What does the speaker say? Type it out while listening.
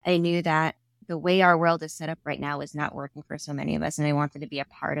I knew that the way our world is set up right now is not working for so many of us, and I wanted to be a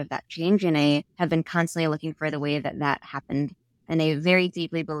part of that change. And I have been constantly looking for the way that that happened. And I very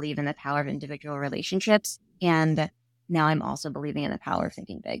deeply believe in the power of individual relationships. And now I'm also believing in the power of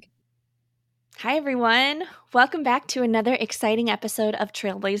thinking big. Hi, everyone. Welcome back to another exciting episode of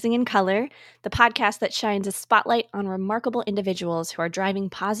Trailblazing in Color, the podcast that shines a spotlight on remarkable individuals who are driving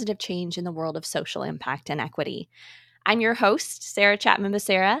positive change in the world of social impact and equity. I'm your host, Sarah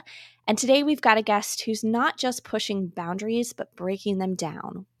Chapman-Becerra, and today we've got a guest who's not just pushing boundaries, but breaking them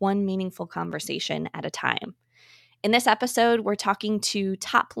down, one meaningful conversation at a time. In this episode, we're talking to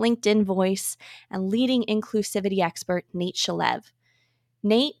top LinkedIn voice and leading inclusivity expert, Nate Shalev.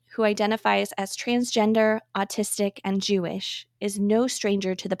 Nate, who identifies as transgender, autistic, and Jewish, is no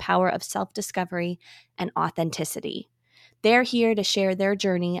stranger to the power of self-discovery and authenticity. They're here to share their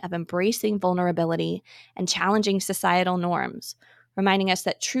journey of embracing vulnerability and challenging societal norms, reminding us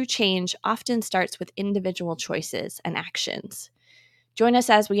that true change often starts with individual choices and actions. Join us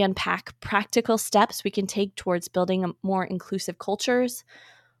as we unpack practical steps we can take towards building more inclusive cultures,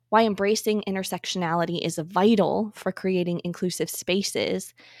 why embracing intersectionality is vital for creating inclusive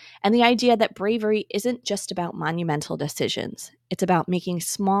spaces, and the idea that bravery isn't just about monumental decisions. It's about making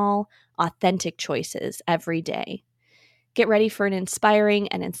small, authentic choices every day. Get ready for an inspiring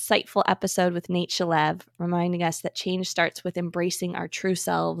and insightful episode with Nate Shalev, reminding us that change starts with embracing our true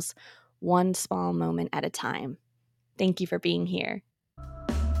selves, one small moment at a time. Thank you for being here.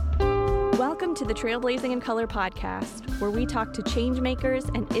 Welcome to the Trailblazing in Color podcast, where we talk to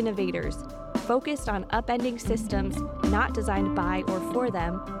changemakers and innovators focused on upending systems not designed by or for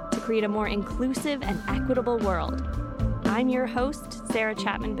them to create a more inclusive and equitable world. I'm your host, Sarah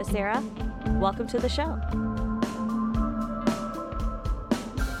Chapman-Becerra. Welcome to the show.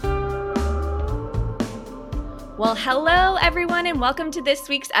 Well, hello, everyone, and welcome to this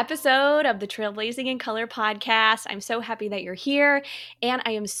week's episode of the Trailblazing in Color podcast. I'm so happy that you're here, and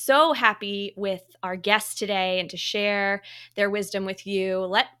I am so happy with our guests today and to share their wisdom with you.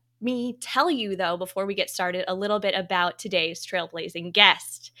 Let me tell you, though, before we get started, a little bit about today's Trailblazing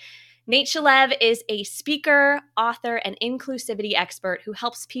guest. Nate Shalev is a speaker, author, and inclusivity expert who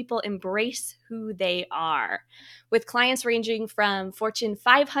helps people embrace who they are. With clients ranging from Fortune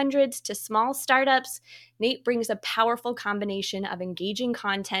 500s to small startups, Nate brings a powerful combination of engaging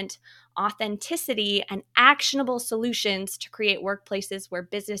content, authenticity, and actionable solutions to create workplaces where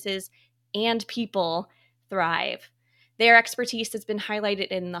businesses and people thrive. Their expertise has been highlighted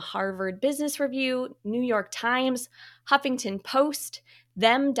in the Harvard Business Review, New York Times, Huffington Post,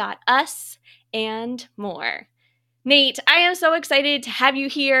 them.us, and more. Nate, I am so excited to have you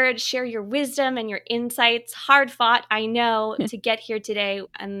here to share your wisdom and your insights. Hard fought, I know, to get here today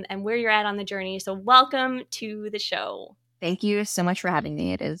and where you're at on the journey. So welcome to the show. Thank you so much for having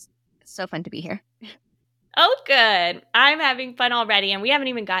me. It is so fun to be here. Oh, good. I'm having fun already, and we haven't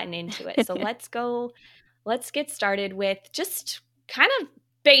even gotten into it. So let's get started with just kind of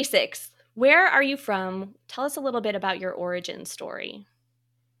basics. Where are you from? Tell us a little bit about your origin story.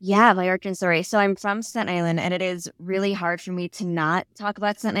 Yeah, my origin story. So I'm from Staten Island, and it is really hard for me to not talk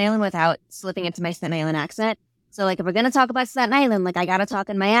about Staten Island without slipping into my Staten Island accent. So, if we're going to talk about Staten Island, I got to talk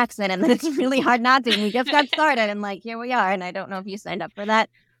in my accent, and then it's really hard not to. And we just got started, and here we are. And I don't know if you signed up for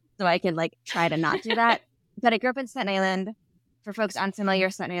that, so I could try to not do that. But I grew up in Staten Island. For folks unfamiliar,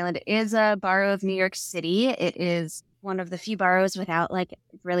 Staten Island is a borough of New York City. It is one of the few boroughs without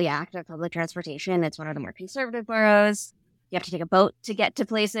really active public transportation. It's one of the more conservative boroughs. You have to take a boat to get to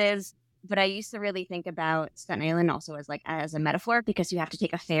places. But I used to really think about Staten Island also as a metaphor, because you have to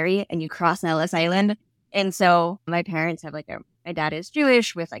take a ferry and you cross Ellis Island. And so my parents have my dad is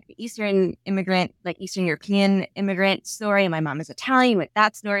Jewish with the Eastern immigrant, Eastern European immigrant story. And my mom is Italian with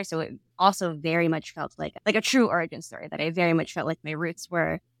that story. So it also very much felt like a true origin story, that I very much felt like my roots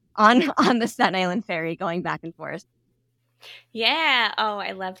were on the Staten Island ferry going back and forth. Yeah. Oh,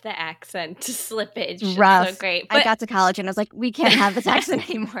 I love the accent slippage. Rough. It's so great. I got to college and I was like, we can't have this accent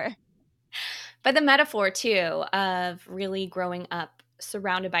anymore. But the metaphor, too, of really growing up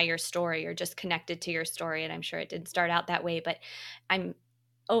surrounded by your story or just connected to your story, and I'm sure it didn't start out that way, but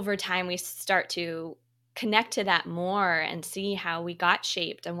over time we start to connect to that more and see how we got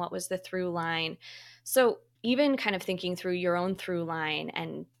shaped and what was the through line. So even kind of thinking through your own through line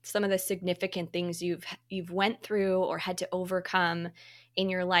and some of the significant things you've went through or had to overcome in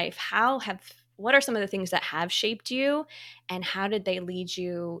your life, what are some of the things that have shaped you, and how did they lead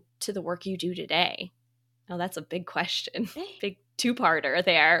you to the work you do today? Oh, that's a big question. Big two-parter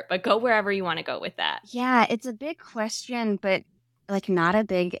there, but go wherever you want to go with that. Yeah, it's a big question, but like not a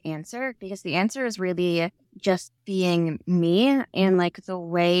big answer, because the answer is really just being me. And like the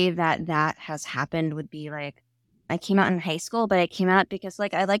way that that has happened would be like, I came out in high school, but I came out because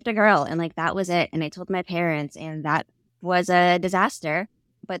like I liked a girl and like that was it. And I told my parents, and that was a disaster.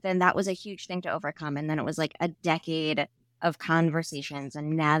 But then that was a huge thing to overcome. And then it was like a decade of conversations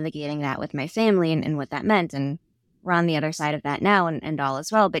and navigating that with my family, and what that meant. And we're on the other side of that now, and all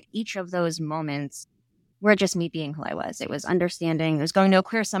as well. But each of those moments were just me being who I was. It was understanding. It was going to a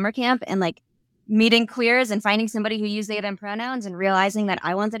queer summer camp and like meeting queers and finding somebody who used they, them pronouns, and realizing that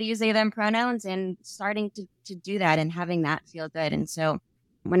I wanted to use they, them pronouns, and starting to do that and having that feel good. And so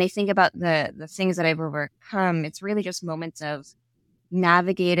when I think about the things that I've overcome, it's really just moments of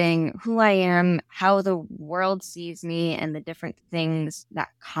navigating who I am, how the world sees me, and the different things that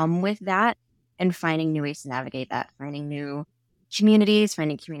come with that, and finding new ways to navigate that, finding communities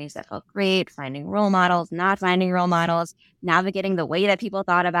that felt great, finding role models, not finding role models, navigating the way that people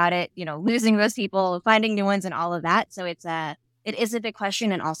thought about it, losing those people, finding new ones, and all of that. So it is a big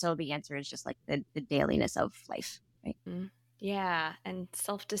question, and also the answer is just like the dailiness of life. Right? Mm. Yeah, and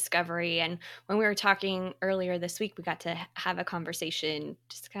self-discovery. And when we were talking earlier this week, we got to have a conversation,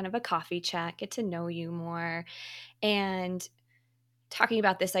 just kind of a coffee chat, get to know you more, and talking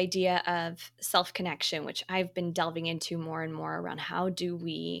about this idea of self-connection, which I've been delving into more and more around how do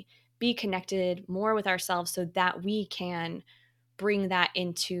we be connected more with ourselves so that we can bring that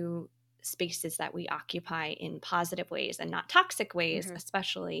into spaces that we occupy in positive ways and not toxic ways, Mm-hmm.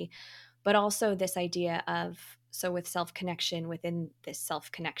 especially, but also this idea of, so with self connection, within this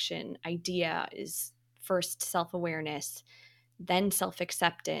self connection idea is first self awareness, then self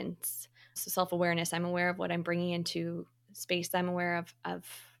acceptance. So self awareness, I'm aware of what I'm bringing into space. I'm aware of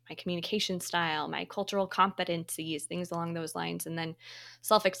my communication style, my cultural competencies, things along those lines. And then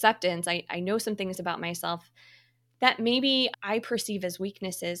self acceptance, I know some things about myself that maybe I perceive as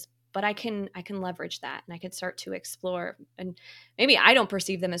weaknesses, but I can leverage that, and I can start to explore, and maybe I don't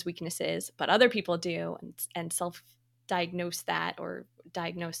perceive them as weaknesses, but other people do, and self diagnose that, or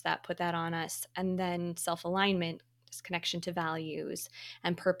diagnose that, put that on us. And then self alignment, this connection to values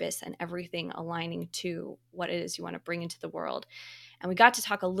and purpose, and everything aligning to what it is you want to bring into the world. And we got to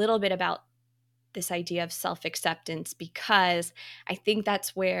talk a little bit about this idea of self-acceptance, because I think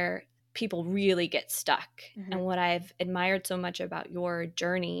that's where people really get stuck. Mm-hmm. And what I've admired so much about your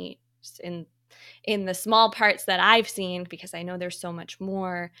journey in the small parts that I've seen, because I know there's so much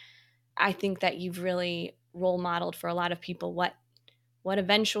more, I think that you've really role modeled for a lot of people what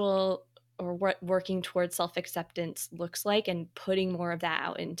eventual, or what working towards self-acceptance looks like, and putting more of that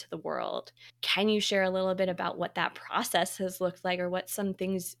out into the world. Can you share a little bit about what that process has looked like, or what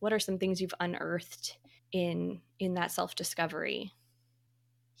are some things you've unearthed in that self-discovery?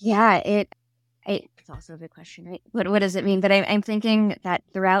 Yeah, it's also a good question, right? What does it mean? But I'm thinking that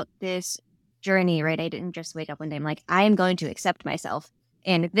throughout this journey, right, I didn't just wake up one day. I'm like, I am going to accept myself,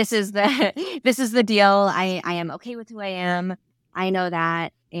 and this is the this is the deal. I am okay with who I am. I know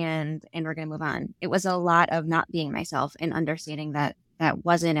that, and we're gonna move on. It was a lot of not being myself and understanding that that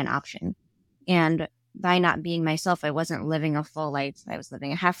wasn't an option. And by not being myself, I wasn't living a full life. I was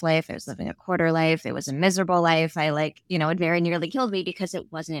living a half life. I was living a quarter life. It was a miserable life. It very nearly killed me because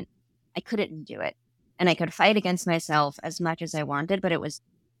I couldn't do it. And I could fight against myself as much as I wanted, but it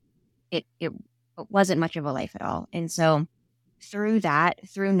wasn't much of a life at all. And so through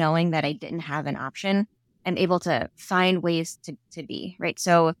knowing that I didn't have an option, I'm able to find ways to be, right.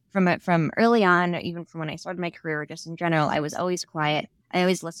 So from early on, even from when I started my career, just in general, I was always quiet. I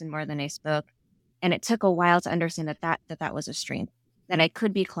always listened more than I spoke. And it took a while to understand that was a strength, that I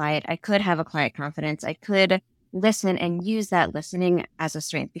could be quiet. I could have a quiet confidence. I could listen and use that listening as a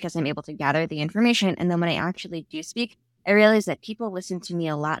strength, because I'm able to gather the information. And then when I actually do speak, I realize that people listen to me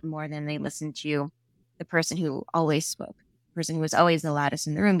a lot more than they listen to the person who always spoke, the person who was always the loudest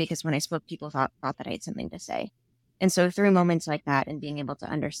in the room, because when I spoke, people thought that I had something to say. And so through moments like that, and being able to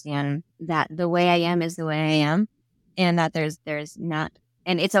understand that the way I am is the way I am, and that there's not,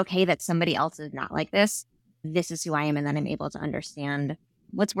 and it's okay that somebody else is not like this. This is who I am, and then I'm able to understand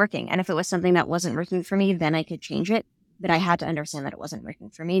what's working. And if it was something that wasn't working for me, then I could change it. But I had to understand that it wasn't working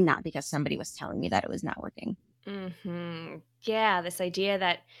for me, not because somebody was telling me that it was not working. Yeah, this idea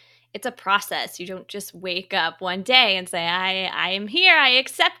that it's a process. You don't just wake up one day and say, I am here, I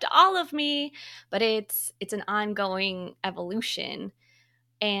accept all of me. But it's an ongoing evolution,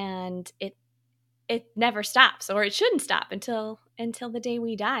 and it never stops, or it shouldn't stop until the day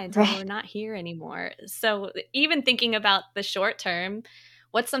we die, until we're Right. not here anymore. So even thinking about the short term,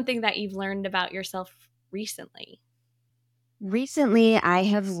 what's something that you've learned about yourself recently? Recently, I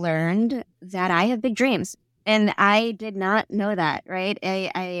have learned that I have big dreams. And I did not know that, right?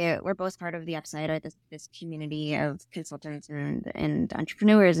 We're both part of the Upside, this community of consultants and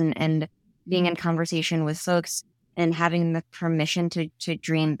entrepreneurs, and being in conversation with folks and having the permission to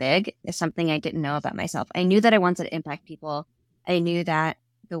dream big is something I didn't know about myself. I knew that I wanted to impact people. I knew that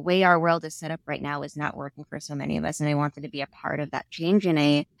the way our world is set up right now is not working for so many of us, and I wanted to be a part of that change. And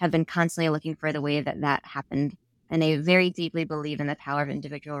I have been constantly looking for the way that that happened. And I very deeply believe in the power of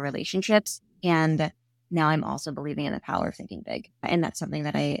individual relationships. And now I'm also believing in the power of thinking big. And that's something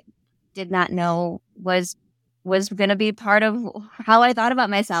that I did not know was going to be part of how I thought about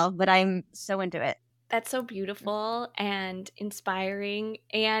myself, but I'm so into it. That's so beautiful and inspiring,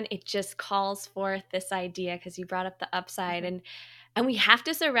 and it just calls forth this idea because you brought up the upside, and we have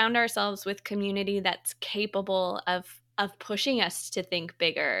to surround ourselves with community that's capable of pushing us to think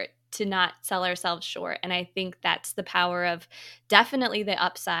bigger, to not sell ourselves short. And I think that's the power of definitely the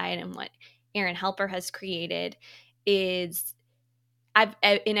upside, and what Aaron Helper has created is I've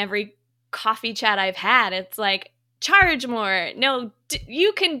in every coffee chat I've had, it's like, charge more. No,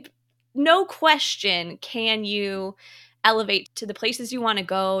 you can, no question, can you elevate to the places you want to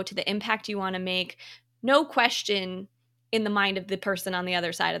go, to the impact you want to make? No question in the mind of the person on the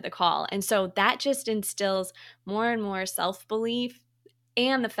other side of the call. And so that just instills more and more self belief,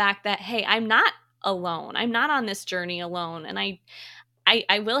 and the fact that, hey, I'm not alone. I'm not on this journey alone. And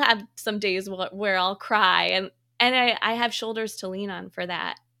I will have some days where I'll cry, and I have shoulders to lean on for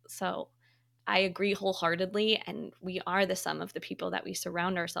that. So I agree wholeheartedly, and we are the sum of the people that we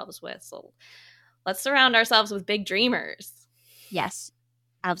surround ourselves with. So let's surround ourselves with big dreamers. Yes,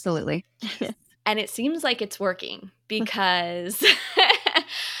 absolutely. And it seems like it's working because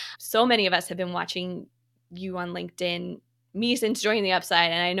so many of us have been watching you on LinkedIn, me since joining the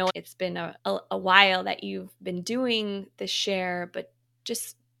Upside. And I know it's been a while that you've been doing the share, but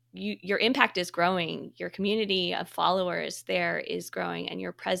just your impact is growing. Your community of followers there is growing, and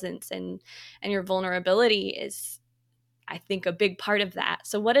your presence and your vulnerability is, I think, a big part of that.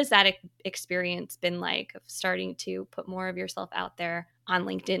 So what has that experience been like, of starting to put more of yourself out there on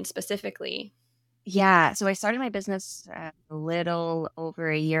LinkedIn specifically? Yeah. So I started my business a little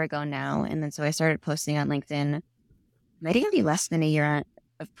over a year ago now. And then so I started posting on LinkedIn. Might even be less than a year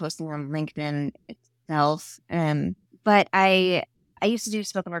of posting on LinkedIn itself. But I used to do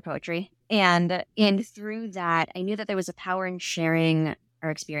spoken word poetry. And through that, I knew that there was a power in sharing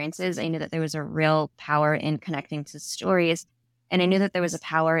our experiences. I knew that there was a real power in connecting to stories. And I knew that there was a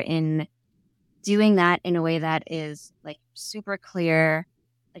power in doing that in a way that is like super clear,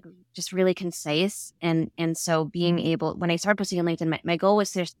 like just really concise. And so being able, when I started posting on LinkedIn, my goal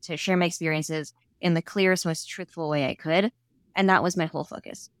was to share my experiences in the clearest, most truthful way I could. And that was my whole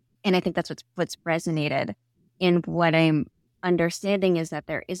focus. And I think that's what's resonated. In what I'm understanding is that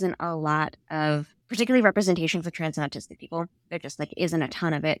there isn't a lot of particularly representation for trans and autistic people. There just like isn't a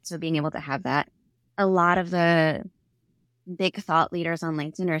ton of it. So being able to have that, a lot of the big thought leaders on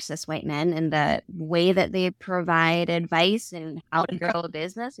LinkedIn are cis white men, and the way that they provide advice and how to grow a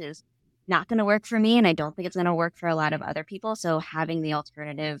business is not going to work for me. And I don't think it's going to work for a lot of other people. So having the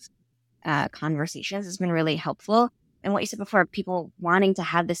alternative conversations has been really helpful. And what you said before, people wanting to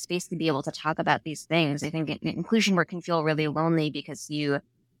have this space to be able to talk about these things. I think inclusion work can feel really lonely because you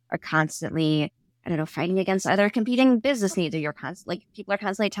are constantly, I don't know, fighting against other competing business needs, or you're constantly, like, people are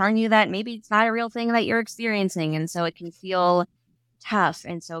constantly telling you that maybe it's not a real thing that you're experiencing. And so it can feel tough.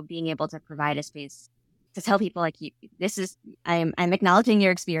 And so being able to provide a space to tell people, like, this is, I'm acknowledging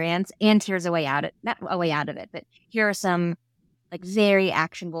your experience, and here's a way out of, not a way out of it, but here are some like very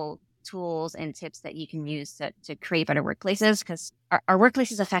actionable tools and tips that you can use to create better workplaces, because our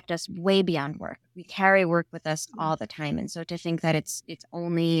workplaces affect us way beyond work. We carry work with us all the time. And so to think that it's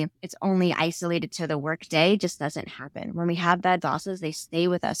only isolated to the work day just doesn't happen. When we have bad bosses, they stay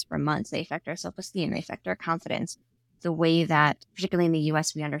with us for months. They affect our self-esteem, they affect our confidence. The way that, particularly in the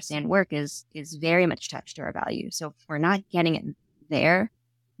US, we understand work is very much attached to our values. So if we're not getting it there,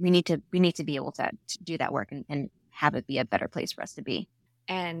 we need to be able to do that work and have it be a better place for us to be.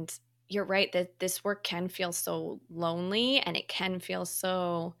 And you're right that this work can feel so lonely, and it can feel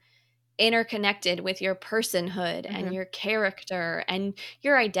so interconnected with your personhood and your character and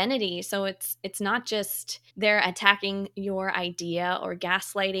your identity. So it's not just they're attacking your idea or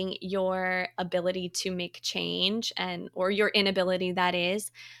gaslighting your ability to make change, and or your inability, that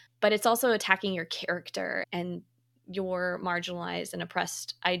is, but it's also attacking your character and your marginalized and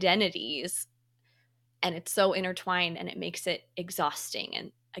oppressed identities. And it's so intertwined, and it makes it exhausting.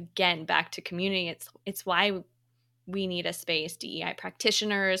 And again, back to community, it's why we need a space, DEI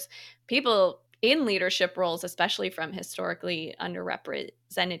practitioners, people in leadership roles, especially from historically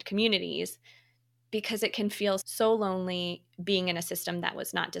underrepresented communities, because it can feel so lonely being in a system that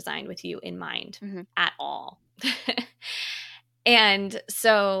was not designed with you in mind at all. And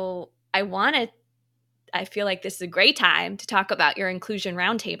so I feel like this is a great time to talk about your inclusion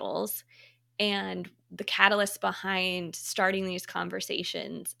roundtables and the catalyst behind starting these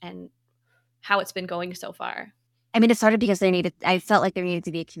conversations and how it's been going so far. I mean, it started because I felt like there needed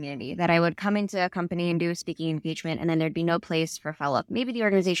to be a community, that I would come into a company and do a speaking engagement, and then there'd be no place for follow-up. Maybe the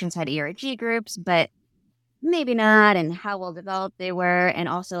organizations had ERG groups, but maybe not, and how well developed they were, and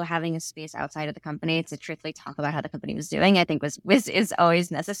also having a space outside of the company to truthfully talk about how the company was doing, I think is always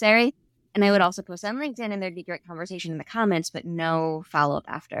necessary. And I would also post on LinkedIn, and there'd be great conversation in the comments, but no follow-up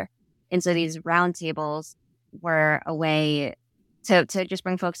after. And so these roundtables were a way to just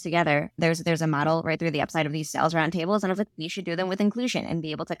bring folks together. There's a model right through the upside of these sales roundtables, and I was like, we should do them with inclusion and be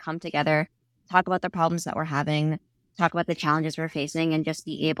able to come together, talk about the problems that we're having, talk about the challenges we're facing, and just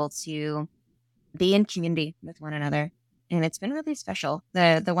be able to be in community with one another. And it's been really special.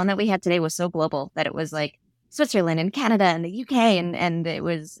 The one that we had today was so global that it was like Switzerland and Canada and the UK, and it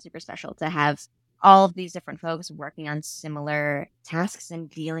was super special to have all of these different folks working on similar tasks and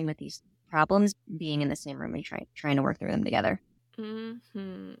dealing with these problems, being in the same room and trying to work through them together.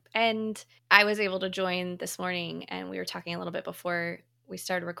 And I was able to join this morning, and we were talking a little bit before we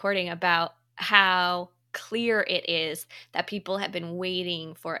started recording about how clear it is that people have been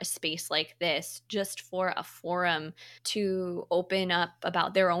waiting for a space like this, just for a forum to open up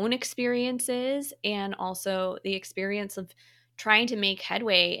about their own experiences and also the experience of trying to make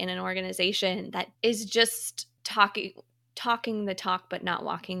headway in an organization that is just talking the talk but not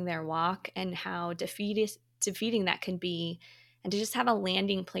walking their walk, and how defeating that can be, and to just have a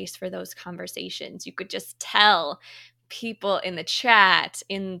landing place for those conversations. You could just tell people in the chat,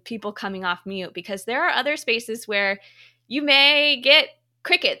 in people coming off mute, because there are other spaces where you may get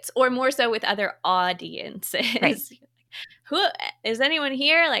crickets, or more so with other audiences. Right. Who is anyone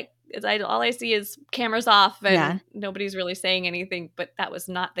here? Like, all I see is cameras off and nobody's really saying anything, but that was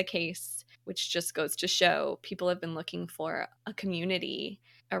not the case, which just goes to show people have been looking for a community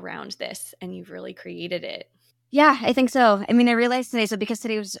around this, and you've really created it. Yeah, I think so. I mean, I realized today, so because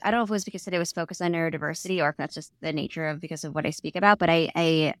today was, I don't know if it was because today was focused on neurodiversity or if that's just the nature of because of what I speak about, but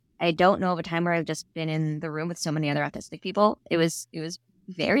I don't know of a time where I've just been in the room with so many other autistic people. It was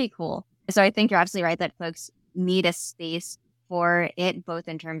very cool. So I think you're absolutely right that folks need a space for it, both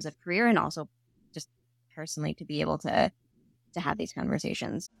in terms of career and also just personally to be able to have these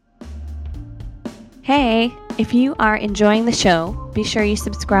conversations. Hey, if you are enjoying the show, be sure you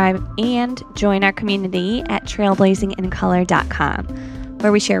subscribe and join our community at trailblazingincolor.com,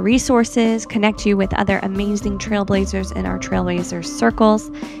 where we share resources, connect you with other amazing trailblazers in our Trailblazers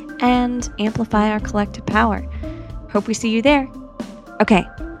circles, and amplify our collective power. Hope we see you there. Okay,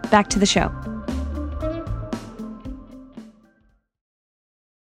 back to the show.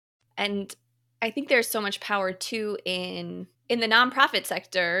 And I think there's so much power too in the nonprofit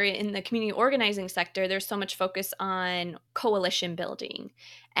sector, in the community organizing sector. There's so much focus on coalition building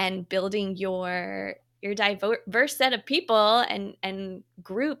and building your diverse set of people and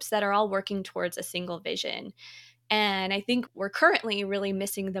groups that are all working towards a single vision. And I think we're currently really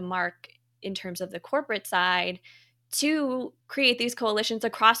missing the mark in terms of the corporate side to create these coalitions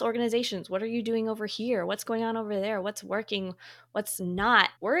across organizations. What are you doing over here? What's going on over there? What's working? What's not?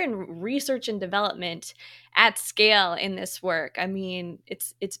 We're in research and development at scale in this work. I mean,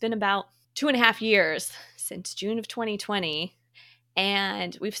 it's been about 2.5 years since June of 2020,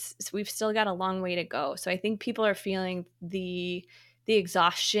 and we've still got a long way to go. So I think people are feeling the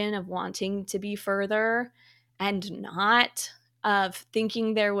exhaustion of wanting to be further and not, of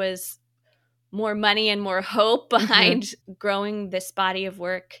thinking there was more money and more hope behind growing this body of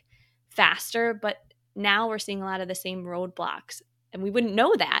work faster. But now we're seeing a lot of the same roadblocks. And we wouldn't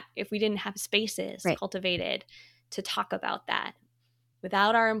know that if we didn't have spaces cultivated to talk about that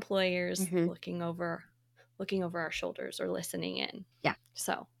without our employers looking over our shoulders or listening in. Yeah.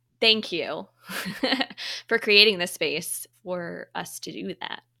 So thank you for creating this space for us to do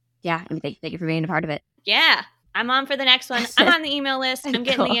that. Yeah. I mean, thank you for being a part of it. Yeah. I'm on for the next one. I'm on the email list. I'm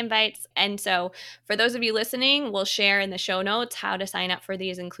getting the invites. And so for those of you listening, we'll share in the show notes how to sign up for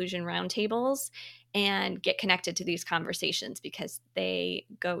these inclusion roundtables and get connected to these conversations, because they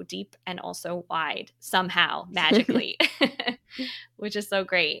go deep and also wide somehow, magically, which is so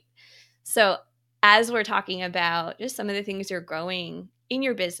great. So as we're talking about just some of the things you're growing in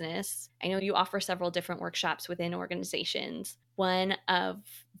your business, I know you offer several different workshops within organizations. One of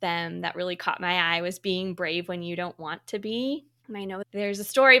them that really caught my eye was being brave when you don't want to be. And I know there's a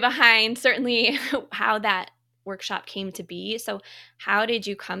story behind certainly how that workshop came to be. So how did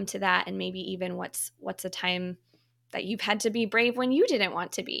you come to that? And maybe even what's a time that you've had to be brave when you didn't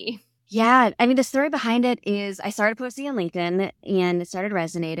want to be? Yeah, I mean, the story behind it is I started posting on LinkedIn and it started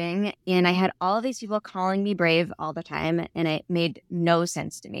resonating. And I had all of these people calling me brave all the time. And it made no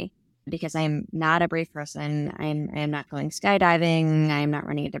sense to me because I'm not a brave person. I am not going skydiving. I am not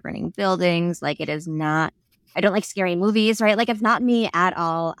running into burning buildings. Like, it is not, I don't like scary movies, right? Like, it's not me at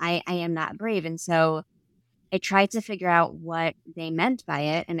all. I am not brave. And so I tried to figure out what they meant by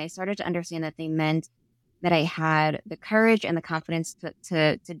it. And I started to understand that they meant that I had the courage and the confidence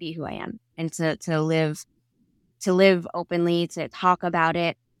to be who I am and to live openly, to talk about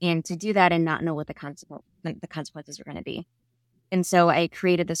it, and to do that and not know what the consequences were going to be. And so I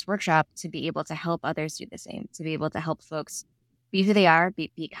created this workshop to be able to help others do the same, to be able to help folks be who they are,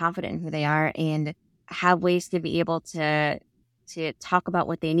 be confident in who they are, and have ways to be able to talk about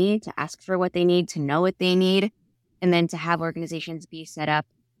what they need, to ask for what they need, to know what they need, and then to have organizations be set up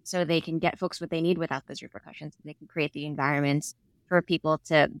so they can get folks what they need without those repercussions. They can create the environments for people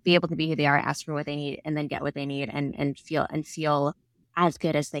to be able to be who they are, ask for what they need, and then get what they need, and feel as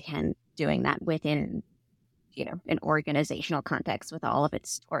good as they can doing that within, an organizational context with all of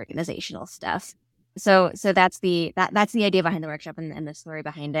its organizational stuff. So that's that's the idea behind the workshop and the story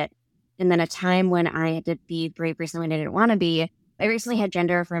behind it. And then a time when I had to be brave recently when I didn't want to be. I recently had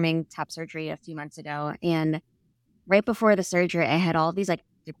gender affirming top surgery a few months ago, and right before the surgery, I had all these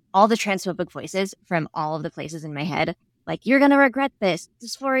all the transphobic voices from all of the places in my head. Like, you're gonna regret this.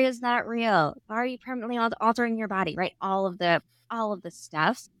 Dysphoria is not real. Why are you permanently altering your body? Right? All of the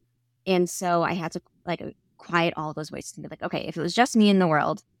stuff. And so I had to quiet all those voices and be like, okay, if it was just me in the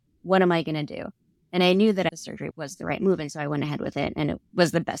world, what am I gonna do? And I knew that the surgery was the right move, and so I went ahead with it, and it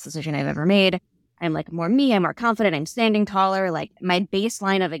was the best decision I've ever made. I'm more me. I'm more confident. I'm standing taller. Like, my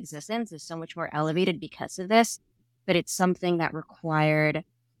baseline of existence is so much more elevated because of this. But it's something that required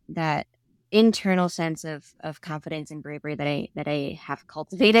that internal sense of confidence and bravery that I have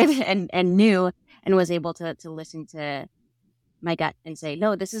cultivated and knew and was able to listen to my gut and say,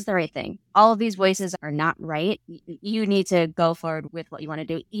 no, this is the right thing. All of these voices are not right. You need to go forward with what you want to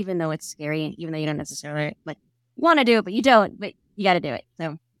do, even though it's scary and even though you don't necessarily want to do it, but you don't, but you got to do it.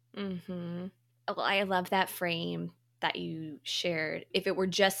 So. Mm-hmm. Well, I love that frame that you shared. If it were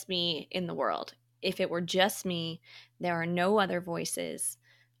just me in the world, if it were just me, there are no other voices.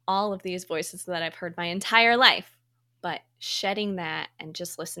 All of these voices that I've heard my entire life, but shedding that and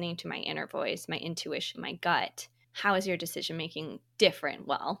just listening to my inner voice, my intuition, my gut. How is your decision making different?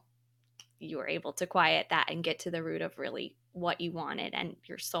 Well, you were able to quiet that and get to the root of really what you wanted, and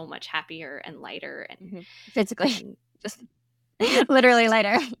you're so much happier and lighter and physically, and just literally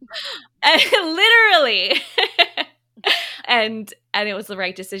lighter. Literally. and it was the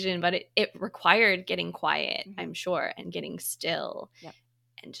right decision, but it required getting quiet, I'm sure, and getting still. Yep.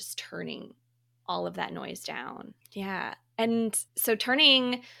 And just turning all of that noise down. Yeah. And so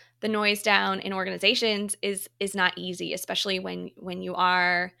turning the noise down in organizations is not easy, especially when you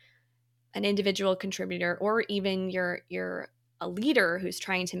are an individual contributor, or even you're a leader who's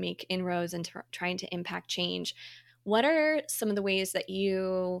trying to make inroads and trying to impact change. What are some of the ways that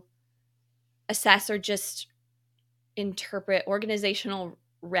you assess or just interpret organizational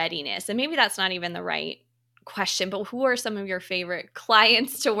readiness? And maybe that's not even the right question, but who are some of your favorite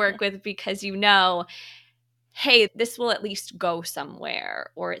clients to work with because hey, this will at least go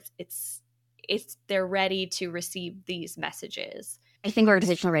somewhere, or it's they're ready to receive these messages? I think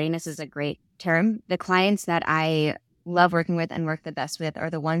organizational readiness is a great term. The clients that I love working with and work the best with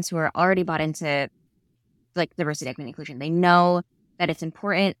are the ones who are already bought into diversity, equity, and inclusion. They know that it's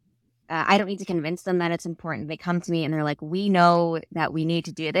important. I don't need to convince them that it's important. They come to me and they're like, we know that we need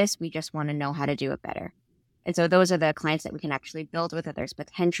to do this. We just want to know how to do it better. And so those are the clients that we can actually build with, that there's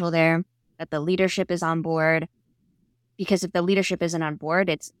potential there, that the leadership is on board. Because if the leadership isn't on board,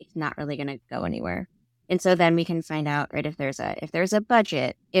 it's not really going to go anywhere. And so then we can find out, right, if there's a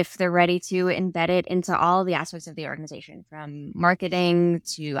budget, if they're ready to embed it into all the aspects of the organization, from marketing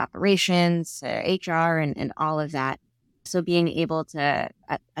to operations to HR and all of that. So being able to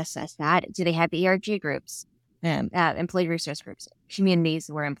assess that. Do they have ERG groups, employee resource groups,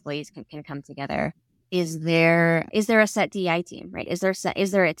 communities where employees can come together? Is there a set DI team, right? Is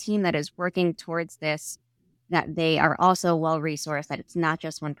there a team that is working towards this, that they are also well-resourced, that it's not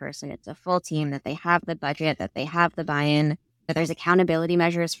just one person, it's a full team, that they have the budget, that they have the buy-in, that there's accountability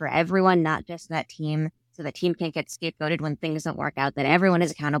measures for everyone, not just that team, so the team can't get scapegoated when things don't work out, that everyone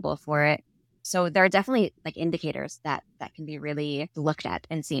is accountable for it. So there are definitely indicators that can be really looked at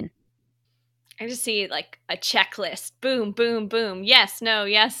and seen. I just see a checklist. Boom, boom, boom. Yes, no,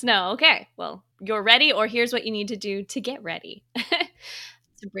 yes, no. Okay, well, you're ready, or here's what you need to do to get ready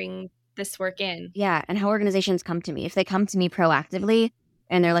to bring this work in. Yeah, and how organizations come to me. If they come to me proactively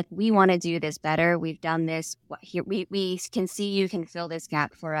and they're like, we want to do this better. We've done this. Here we can see you can fill this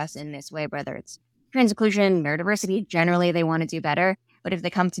gap for us in this way, whether it's trans inclusion or diversity. Generally, they want to do better. But if they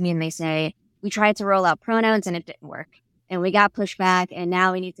come to me and they say, we tried to roll out pronouns and it didn't work, and we got pushback, and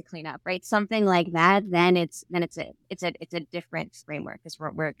now we need to clean up, right? Something like that. Then it's a different framework because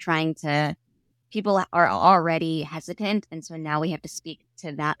we're trying to. People are already hesitant, and so now we have to speak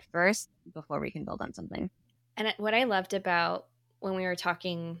to that first before we can build on something. And what I loved about when we were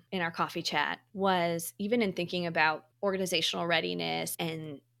talking in our coffee chat was even in thinking about organizational readiness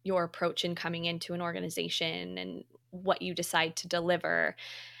and your approach in coming into an organization and what you decide to deliver.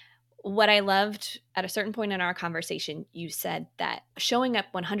 What I loved at a certain point in our conversation, you said that showing up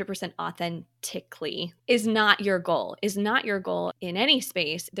 100% authentically is not your goal, in any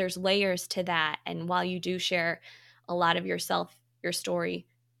space. There's layers to that. And while you do share a lot of yourself, your story,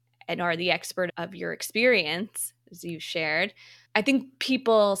 and are the expert of your experience, as you shared, I think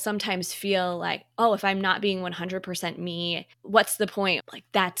people sometimes feel like, oh, if I'm not being 100% me, what's the point? Like,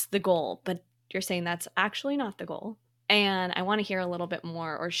 that's the goal. But you're saying that's actually not the goal. And I want to hear a little bit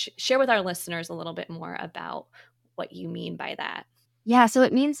more, or share with our listeners a little bit more about what you mean by that. Yeah, so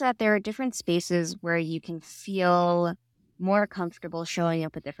it means that there are different spaces where you can feel more comfortable showing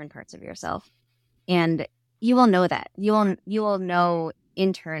up with different parts of yourself. And you will know that. You will know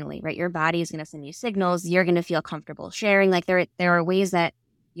internally, right? Your body is going to send you signals. You're going to feel comfortable sharing. Like there are ways that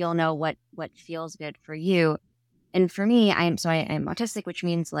you'll know what feels good for you. And for me, I'm autistic, which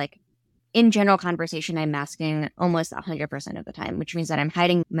means like in general conversation, I'm masking almost 100% of the time, which means that I'm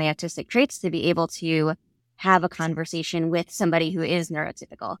hiding my autistic traits to be able to have a conversation with somebody who is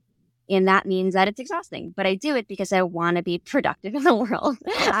neurotypical. And that means that it's exhausting, but I do it because I want to be productive in the world.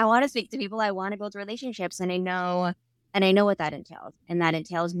 I want to speak to people. I want to build relationships, and I know what that entails. And that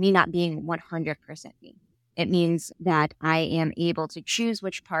entails me not being 100% me. It means that I am able to choose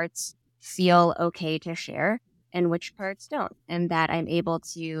which parts feel okay to share and which parts don't, and that I'm able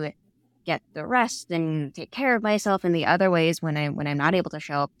to get the rest and take care of myself in the other ways when I'm not able to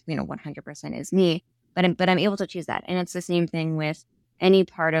show up, 100% is me. But I'm able to choose that. And it's the same thing with any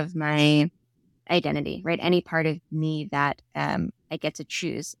part of my identity, right? Any part of me that I get to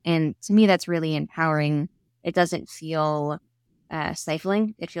choose. And to me, that's really empowering. It doesn't feel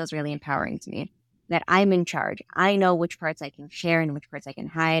stifling. It feels really empowering to me that I'm in charge. I know which parts I can share and which parts I can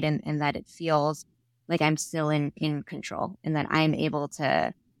hide, and that it feels like I'm still in control, and that I'm able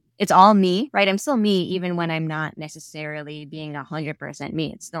to. It's all me, right? I'm still me, even when I'm not necessarily being 100%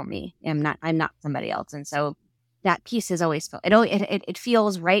 me. It's still me. I'm not somebody else. And so that piece is always it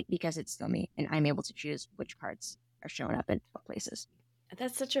feels right because it's still me, and I'm able to choose which parts are showing up in what places.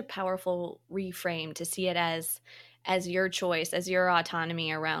 That's such a powerful reframe to see it as your choice, as your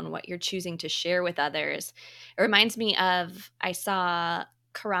autonomy around what you're choosing to share with others. It reminds me of, I saw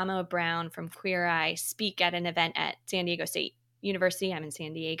Karamo Brown from Queer Eye speak at an event at San Diego State University. I'm in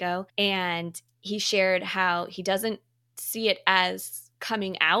San Diego. And he shared how he doesn't see it as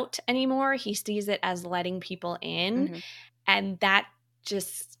coming out anymore. He sees it as letting people in. Mm-hmm. And that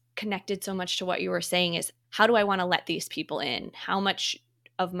just connected so much to what you were saying, is how do I want to let these people in? How much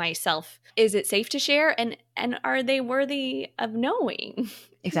of myself is it safe to share? And are they worthy of knowing?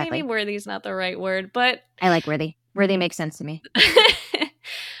 Exactly. Maybe worthy is not the right word, but I like worthy. Worthy makes sense to me.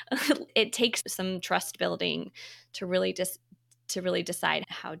 It takes some trust building to really decide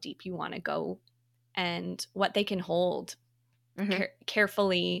how deep you want to go and what they can hold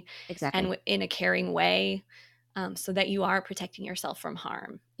carefully, Exactly. and in a caring way, so that you are protecting yourself from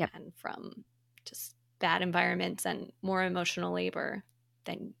harm. Yep. And from just bad environments and more emotional labor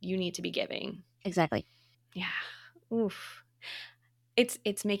than you need to be giving. Exactly. Yeah. Oof.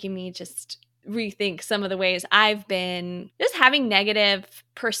 It's making me just rethink some of the ways I've been just having negative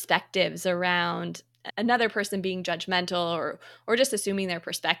perspectives around another person being judgmental, or just assuming their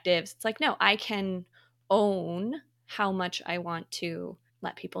perspectives. It's like, no, I can own how much I want to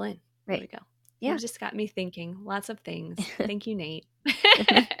let people in. There Right. we go. Yeah. You've just got me thinking lots of things. Thank you, Nate.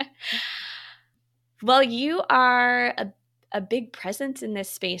 Well, you are a big presence in this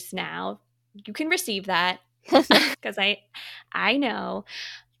space now. You can receive that because I know.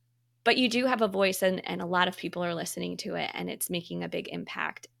 But you do have a voice, and a lot of people are listening to it, and it's making a big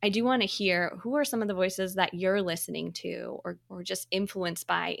impact. I do want to hear, who are some of the voices that you're listening to or just influenced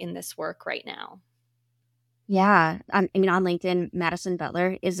by in this work right now? Yeah. On LinkedIn, Madison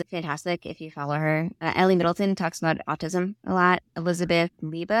Butler is fantastic if you follow her. Ellie Middleton talks about autism a lot. Elizabeth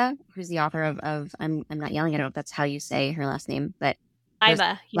Liba, who's the author of I'm not yelling, I don't know if that's how you say her last name, but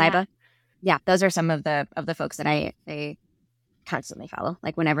Liba, yeah. Liba. Yeah, those are some of the folks that I constantly follow.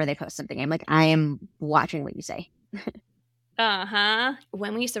 Like whenever they post something, I'm like, I am watching what you say. Uh-huh.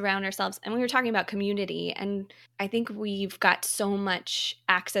 When we surround ourselves, and we were talking about community, and I think we've got so much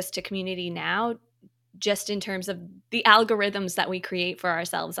access to community now just in terms of the algorithms that we create for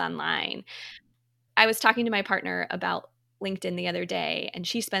ourselves online. I was talking to my partner about LinkedIn the other day, and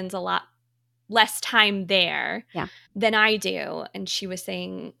she spends a lot less time there Yeah. than I do. And she was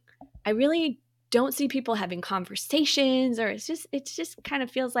saying, I really don't see people having conversations, or it just kind of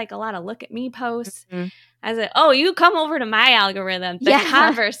feels like a lot of look at me posts. Mhm. I said, oh, you come over to my algorithm. The Yeah.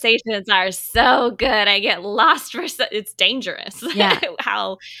 conversations are so good. I get lost it's dangerous. Yeah.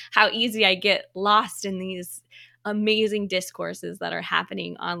 How easy I get lost in these amazing discourses that are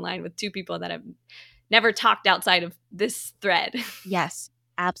happening online with two people that have never talked outside of this thread. Yes,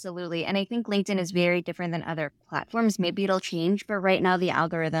 absolutely. And I think LinkedIn is very different than other platforms. Maybe it'll change, but right now the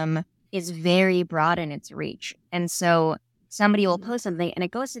algorithm is very broad in its reach. And so somebody will post something and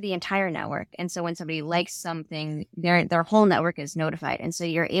it goes to the entire network. And so when somebody likes something, their whole network is notified. And so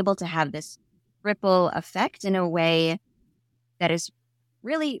you're able to have this ripple effect in a way that is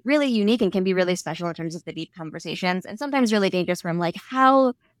really, really unique and can be really special in terms of the deep conversations and sometimes really dangerous where I'm like,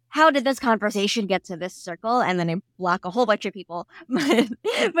 how did this conversation get to this circle? And then I block a whole bunch of people.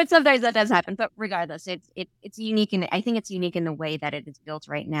 But sometimes that does happen. But regardless, it's unique, and I think it's unique in the way that it is built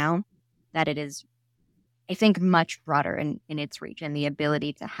right now, that it is, I think, much broader in its reach and the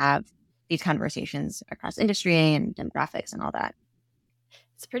ability to have these conversations across industry and demographics and all that.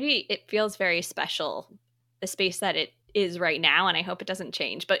 It feels very special, the space that it is right now, and I hope it doesn't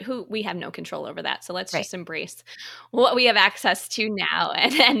change. But we have no control over that. So let's Right. just embrace what we have access to now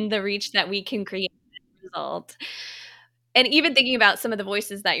and the reach that we can create as a result. And even thinking about some of the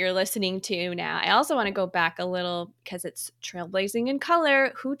voices that you're listening to now, I also want to go back a little because it's trailblazing in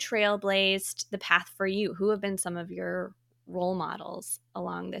color. Who trailblazed the path for you? Who have been some of your role models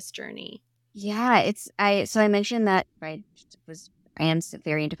along this journey? Yeah, I mentioned that I am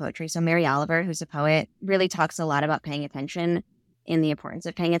very into poetry. So Mary Oliver, who's a poet, really talks a lot about paying attention and the importance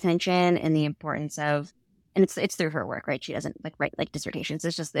of paying attention and the importance of, and it's through her work, right? She doesn't like write like dissertations.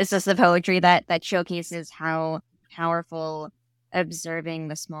 It's just the poetry that showcases how powerful observing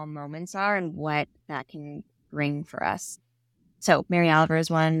the small moments are and what that can bring for us. So Mary Oliver is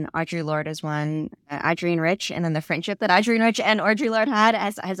one, Audre Lorde is one, Audrey and Rich, and then the friendship that Audrey and Rich and Audre Lorde had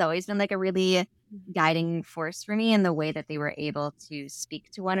has always been like a really guiding force for me in the way that they were able to speak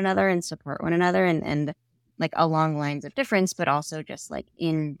to one another and support one another and like along lines of difference, but also just like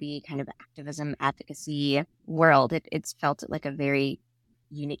in the kind of activism advocacy world, it's felt like a very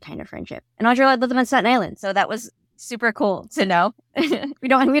unique kind of friendship. And Audre Lorde lived on Staten Island, so that was super cool to know. we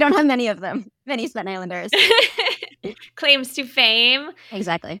don't have many of them, many Staten Islanders. Claims to fame.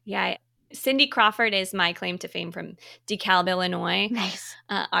 Exactly. Yeah. Cindy Crawford is my claim to fame from DeKalb, Illinois. Nice.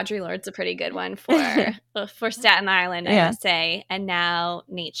 Audre Lorde's a pretty good one for Staten Island, I Yeah. must say. And now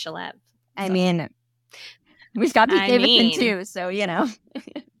Nate Shalev. I mean, we've got Pete I Davidson mean- too, so you know.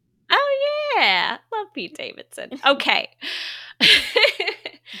 Oh yeah, love Pete Davidson. Okay.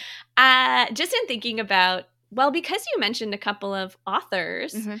 Just in thinking about, well, because you mentioned a couple of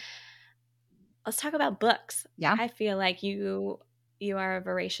authors, Mhm. let's talk about books. Yeah. I feel like you are a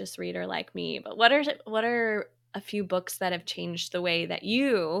voracious reader like me, but what are a few books that have changed the way that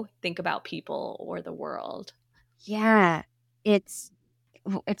you think about people or the world? Yeah. It's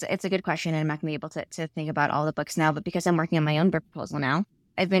a good question, and I'm not gonna be able to think about all the books now, but because I'm working on my own book proposal now,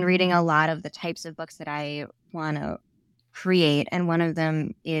 I've been reading a lot of the types of books that I want to create, and one of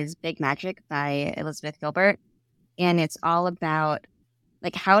them is Big Magic by Elizabeth Gilbert, and it's all about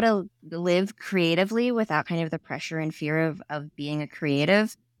like how to live creatively without kind of the pressure and fear of being a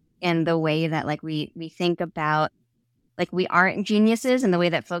creative, and the way that like we think about like we aren't geniuses, and the way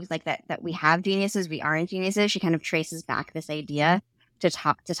that folks like that we have geniuses, we aren't geniuses. She kind of traces back this idea to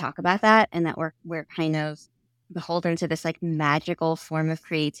talk about that, and that we're kind of beholden to this like magical form of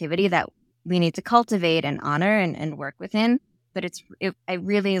creativity that we need to cultivate and honor and work within. But I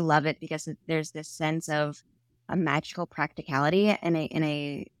really love it because there's this sense of a magical practicality, and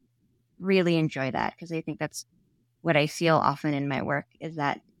I really enjoy that because I think that's what I feel often in my work is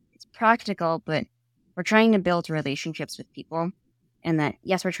that it's practical, but we're trying to build relationships with people. And that,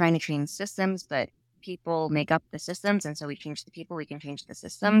 yes, we're trying to change systems, but people make up the systems. And so we change the people, we can change the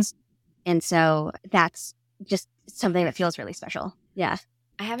systems. And so that's just something that feels really special. Yeah.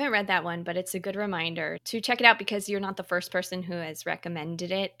 I haven't read that one, but it's a good reminder to check it out because you're not the first person who has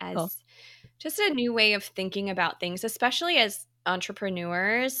recommended it as Cool. just a new way of thinking about things, especially as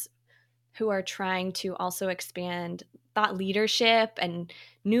entrepreneurs who are trying to also expand thought leadership and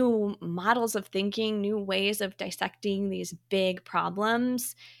new models of thinking, new ways of dissecting these big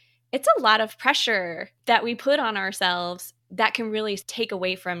problems, it's a lot of pressure that we put on ourselves that can really take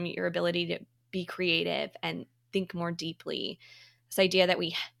away from your ability to be creative and think more deeply. This idea that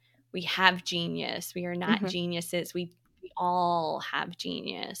we have genius, we are not Hmm. geniuses, we all have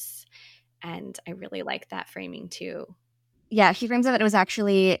genius. And I really like that framing too. Yeah, she frames it that it was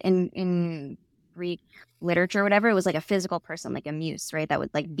actually in Greek literature or whatever. It was like a physical person, like a muse, right? That would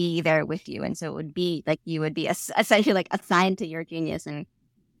like be there with you, and so it would be like you would be essentially like assigned to your genius. And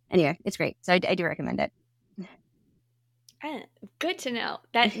anyway, it's great. So I do recommend it. Eh, good to know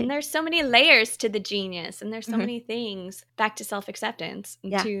that. And there's so many layers to the genius, and there's so Hmm. many things back to self-acceptance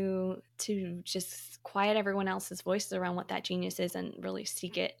and Yeah. to just quiet everyone else's voices around what that genius is and really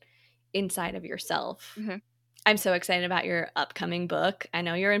seek it inside of yourself. Hmm. I'm so excited about your upcoming book. I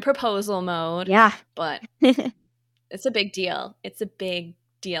know you're in proposal mode, Yeah. but it's a big deal. It's a big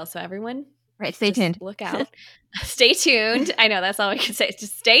deal. So everyone, Right. Stay just tuned. look out. Stay tuned. I know that's all we can say.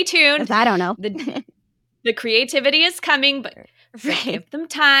 Just stay tuned. Because I don't know. The creativity is coming, but Right. give them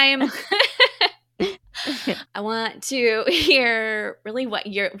time. I want to hear really what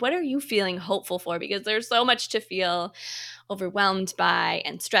are you feeling hopeful for, because there's so much to feel overwhelmed by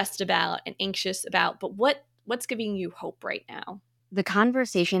and stressed about and anxious about, but what's giving you hope right now? The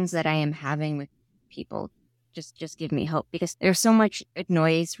conversations that I am having with people just give me hope, because there's so much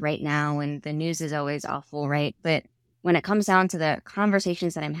noise right now and the news is always awful, right? But when it comes down to the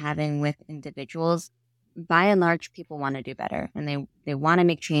conversations that I'm having with individuals, by and large, people want to do better, and they want to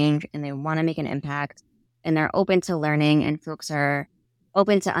make change, and they want to make an impact, and they're open to learning, and folks are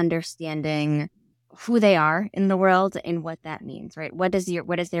open to understanding who they are in the world and what that means, right? What is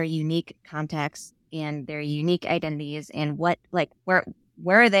their unique context and their unique identities, and what, like, where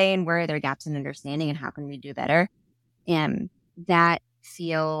are they and where are their gaps in understanding, and how can we do better? And that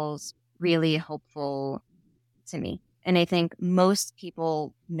feels really hopeful to me. And I think most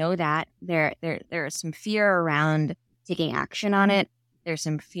people know that there is some fear around taking action on it. There's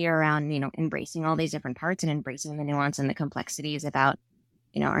some fear around, embracing all these different parts and embracing the nuance and the complexities about,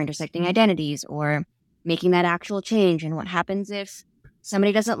 our intersecting identities, or making that actual change. And what happens if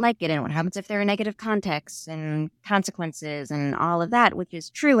somebody doesn't like it? And what happens if there are negative contexts and consequences and all of that, which is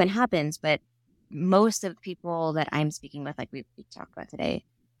true and happens. But most of the people that I'm speaking with, like we talked about today,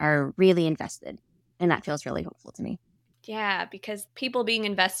 are really invested. And that feels really hopeful to me. Yeah, because people being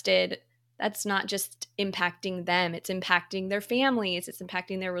invested, that's not just impacting them, it's impacting their families, it's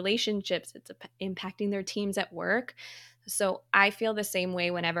impacting their relationships, it's impacting their teams at work. So I feel the same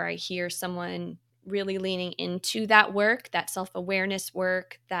way whenever I hear someone really leaning into that work, that self-awareness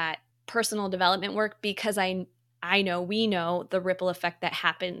work, that personal development work, because I know, we know the ripple effect that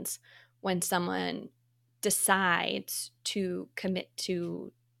happens when someone decides to commit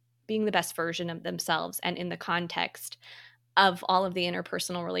to being the best version of themselves and in the context of all of the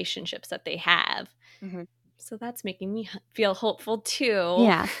interpersonal relationships that they have. Hmm. So that's making me feel hopeful too.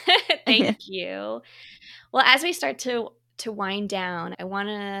 Yeah. Thank you. Well, as we start to wind down, I want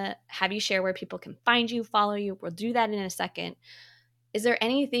to have you share where people can find you, follow you. We'll do that in a second. Is there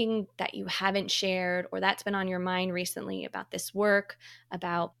anything that you haven't shared or that's been on your mind recently about this work,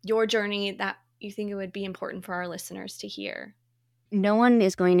 about your journey, that you think it would be important for our listeners to hear? No one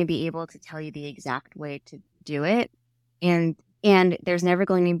is going to be able to tell you the exact way to do it. And there's never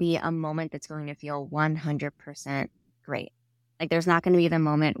going to be a moment that's going to feel 100% great. Like, there's not going to be the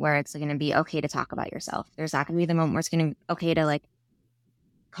moment where it's going to be okay to talk about yourself. There's not going to be the moment where it's going to be okay to, like,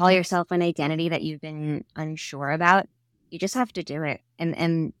 call yourself an identity that you've been unsure about. You just have to do it.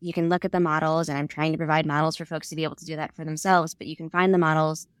 And you can look at the models, and I'm trying to provide models for folks to be able to do that for themselves, but you can find the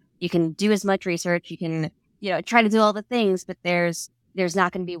models, you can do as much research, you can, try to do all the things, but there's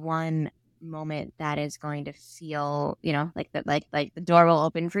not going to be one moment that is going to feel, like that, like the door will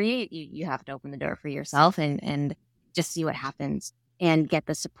open for you. You have to open the door for yourself, and just see what happens and get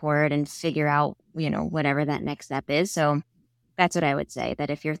the support and figure out, whatever that next step is. So that's what I would say,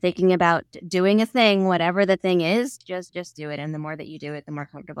 that if you're thinking about doing a thing, whatever the thing is, just do it. And the more that you do it, the more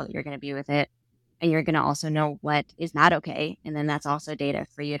comfortable you're going to be with it. And you're going to also know what is not okay. And then that's also data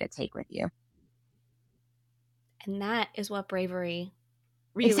for you to take with you. And that is what bravery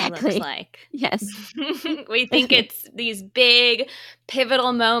really looks Exactly. like. Yes. We think it's these big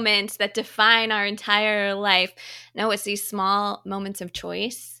pivotal moments that define our entire life. No, it's these small moments of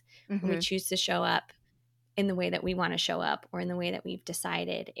choice when we Hmm. choose to show up in the way that we want to show up, or in the way that we've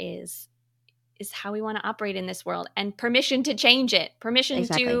decided is how we want to operate in this world, and permission to change it, permission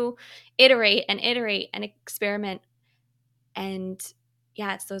Exactly. to iterate and experiment. And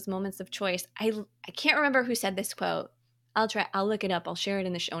yeah, it's those moments of choice. I can't remember who said this quote, I'll look it up. I'll share it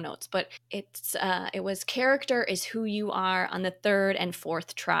in the show notes. But it was character is who you are on the third and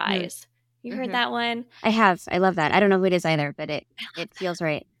fourth tries. You heard that one? I have. I love that. I don't know who it is either, but it feels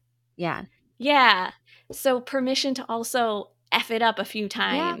right. Yeah. Yeah. So permission to also F it up a few Yeah.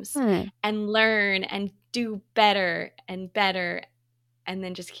 times and learn and do better and better, and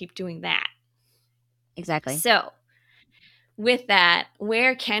then just keep doing that. Exactly. So with that,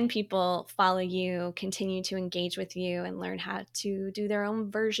 where can people follow you, continue to engage with you, and learn how to do their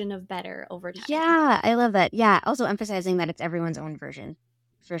own version of better over time? Yeah, I love that. Yeah. Also emphasizing that it's everyone's own version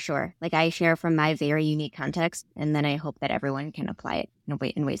for sure. Like I share from my very unique context, and then I hope that everyone can apply it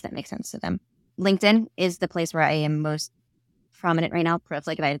in ways that make sense to them. LinkedIn is the place where I am most prominent right now.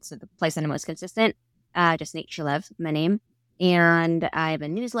 It's the place that I'm most consistent. Just Nate Shalev, my name. And I have a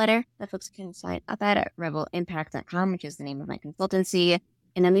newsletter that folks can sign up at rebelimpact.com, which is the name of my consultancy.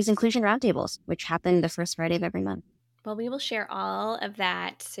 And then these inclusion roundtables, which happen the first Friday of every month. Well, we will share all of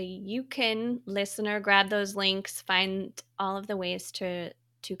that so you can, listener, grab those links, find all of the ways to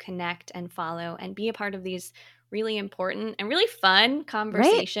connect and follow and be a part of these really important and really fun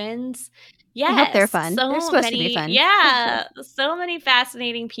conversations. Right? Yes. I hope they're fun. They're supposed to be fun. Yeah. So many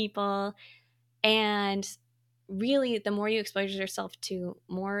fascinating people. And really, the more you expose yourself to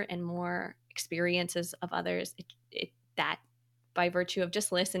more and more experiences of others, that by virtue of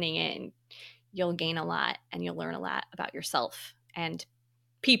just listening in, you'll gain a lot and you'll learn a lot about yourself and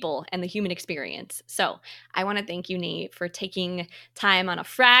people and the human experience. So I want to thank you, Nate, for taking time on a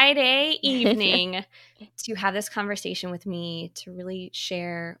Friday evening to have this conversation with me, to really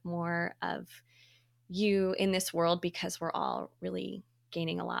share more of you in this world, because we're all really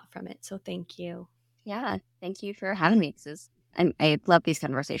gaining a lot from it. So thank you. Yeah, thank you for having me. I love these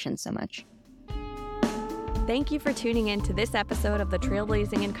conversations so much. Thank you for tuning in to this episode of the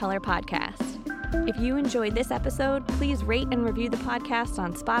Trailblazing in Color podcast. If you enjoyed this episode, please rate and review the podcast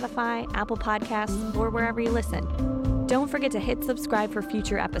on Spotify, Apple Podcasts, or wherever you listen. Don't forget to hit subscribe for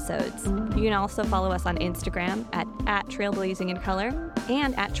future episodes. You can also follow us on Instagram at trailblazingincolor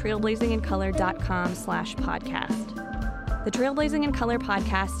and at trailblazingincolor.com/podcast. The Trailblazing in Color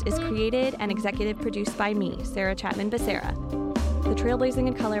podcast is created and executive produced by me, Sarah Chapman-Becerra. The Trailblazing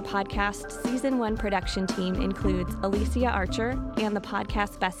in Color podcast Season 1 production team includes Alicia Archer and the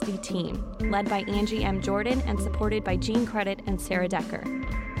Podcast Bestie team, led by Angie M. Jordan and supported by Jean Credit and Sarah Decker.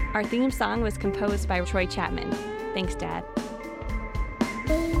 Our theme song was composed by Troy Chapman. Thanks, Dad.